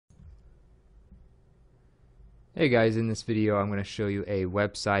Hey guys, in this video I'm going to show you a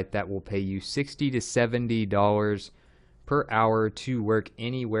website that will pay you $60 to $70 per hour to work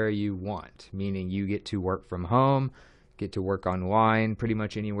anywhere you want, meaning you get to work from home, get to work online, pretty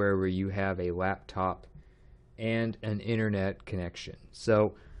much anywhere where you have a laptop and an internet connection.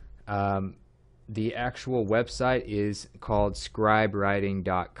 So the actual website is called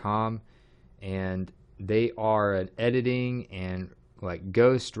scribewriting.com, and they are an editing and like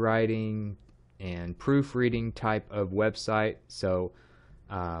ghostwriting and proofreading type of website. So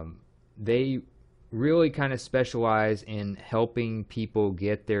they really kind of specialize in helping people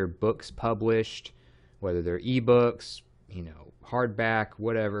get their books published, whether they're ebooks, hardback,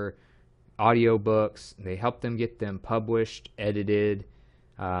 whatever, audiobooks. They help them get them published, edited,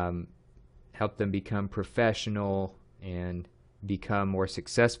 help them become professional and become more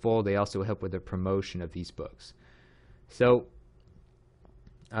successful. They also help with the promotion of these books. So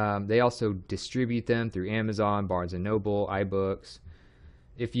they also distribute them through Amazon, Barnes & Noble, iBooks.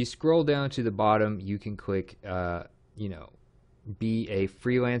 If you scroll down to the bottom, you can click, be a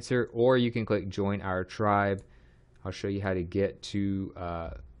freelancer, or you can click join our tribe. I'll show you how to get to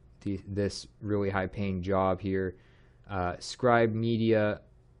this really high-paying job here.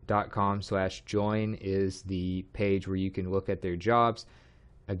 Scribemedia.com/join is the page where you can look at their jobs.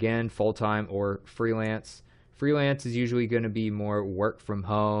 Again, full-time or freelance. Freelance is usually going to be more work from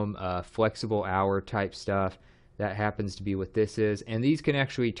home, flexible hour type stuff. That happens to be what this is. And these can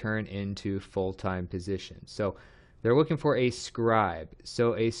actually turn into full-time positions. So they're looking for a scribe.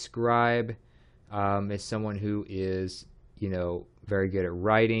 So a scribe is someone who is, very good at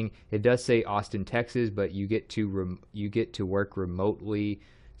writing. It does say Austin, Texas, but you get to work remotely.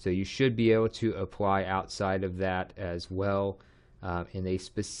 So you should be able to apply outside of that as well. And they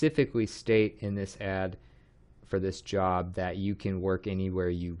specifically state in this ad for this job that you can work anywhere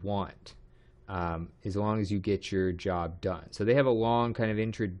you want, as long as you get your job done. So they have a long kind of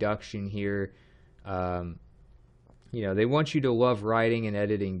introduction here. They want you to love writing and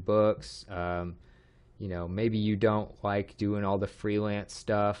editing books. Maybe you don't like doing all the freelance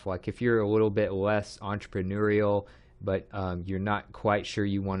stuff. Like if you're a little bit less entrepreneurial, but you're not quite sure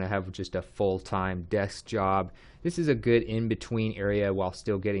you want to have just a full-time desk job, this is a good in-between area while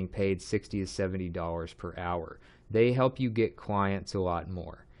still getting paid $60 to $70 per hour. They help you get clients a lot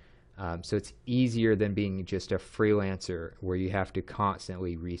more. So it's easier than being just a freelancer where you have to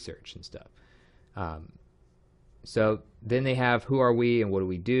constantly research and stuff. So then they have who are we and what do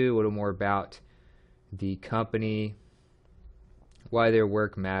we do, a little more about the company, why their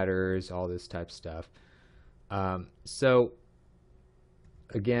work matters, all this type of stuff. So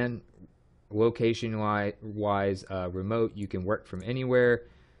again, location wise, remote, you can work from anywhere.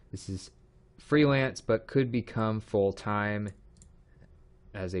 This is freelance but could become full-time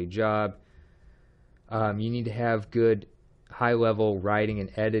as a job. You need to have good high-level writing and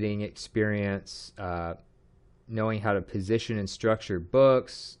editing experience, knowing how to position and structure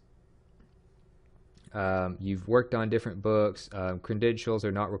books. You've worked on different books. Credentials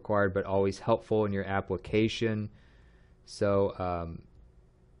are not required but always helpful in your application. So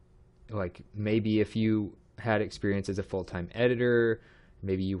like maybe if you had experience as a full-time editor,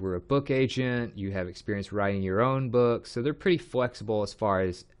 maybe you were a book agent, you have experience writing your own books. So they're pretty flexible as far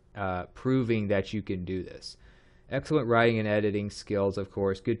as proving that you can do this. Excellent writing and editing skills, of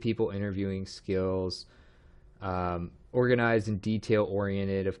course. Good people interviewing skills. Organized and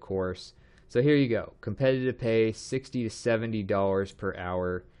detail-oriented, of course. So here you go. Competitive pay, $60 to $70 per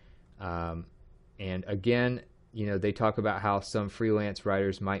hour. And again, they talk about how some freelance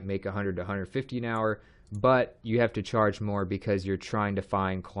writers might make $100 to $150 an hour, but you have to charge more because you're trying to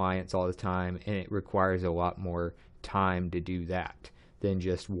find clients all the time, and it requires a lot more time to do that than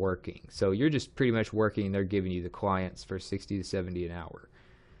just working. So you're just pretty much working, and they're giving you the clients for $60 to $70 an hour.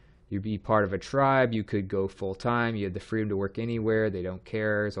 You'd be part of a tribe. You could go full-time. You have the freedom to work anywhere. They don't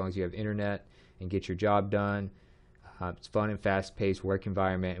care as long as you have internet and get your job done. It's fun and fast-paced work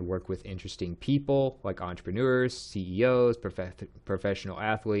environment, and work with interesting people like entrepreneurs, CEOs, professional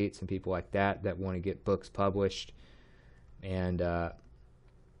athletes, and people like that want to get books published. And so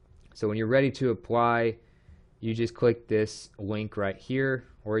when you're ready to apply, you just click this link right here,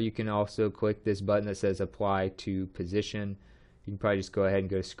 or you can also click this button that says apply to position. You can probably just go ahead and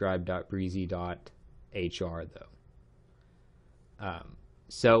go to scribe.breezy.hr though.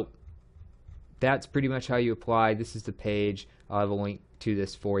 So that's pretty much how you apply. This is the page. I'll have a link to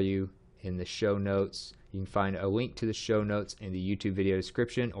this for you in the show notes. You can find a link to the show notes in the YouTube video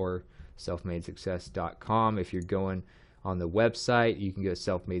description or selfmadesuccess.com. If you're going on the website, you can go to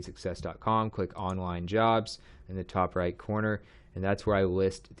selfmadesuccess.com, click online jobs in the top right corner, and that's where I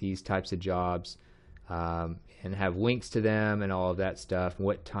list these types of jobs and have links to them and all of that stuff.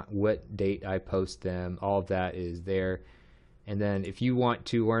 What date I post them, all of that is there. And then if you want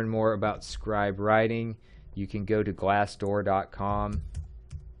to learn more about scribe writing, you can go to glassdoor.com,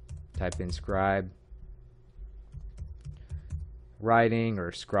 type in scribe writing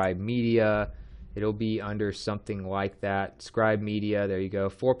or scribe media. It'll be under something like that. Scribe media, there you go.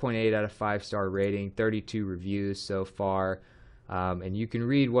 4.8 out of 5-star rating, 32 reviews so far. And you can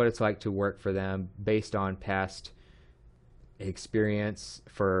read what it's like to work for them based on past experience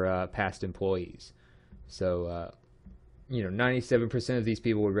for past employees. So, 97% of these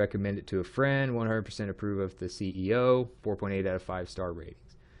people would recommend it to a friend, 100% approve of the CEO, 4.8 out of 5-star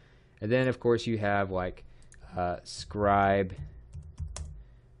ratings. And then, of course, you have like Scribe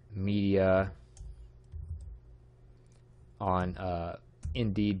Media on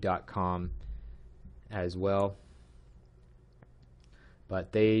Indeed.com as well.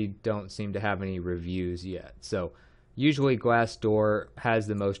 But they don't seem to have any reviews yet. So usually Glassdoor has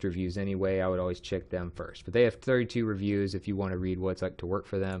the most reviews anyway. I would always check them first. But they have 32 reviews if you want to read what it's like to work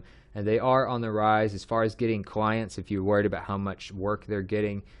for them. And they are on the rise as far as getting clients. If you're worried about how much work they're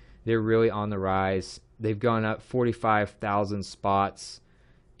getting, they're really on the rise. They've gone up 45,000 spots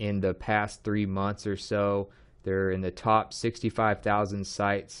in the past 3 months or so. They're in the top 65,000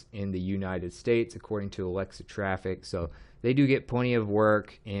 sites in the United States according to Alexa Traffic. So they do get plenty of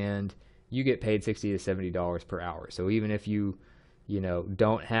work, and you get paid $60 to $70 per hour. So even if you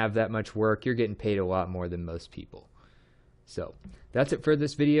don't have that much work, you're getting paid a lot more than most people. So that's it for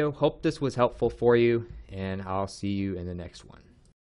this video. Hope this was helpful for you, and I'll see you in the next one.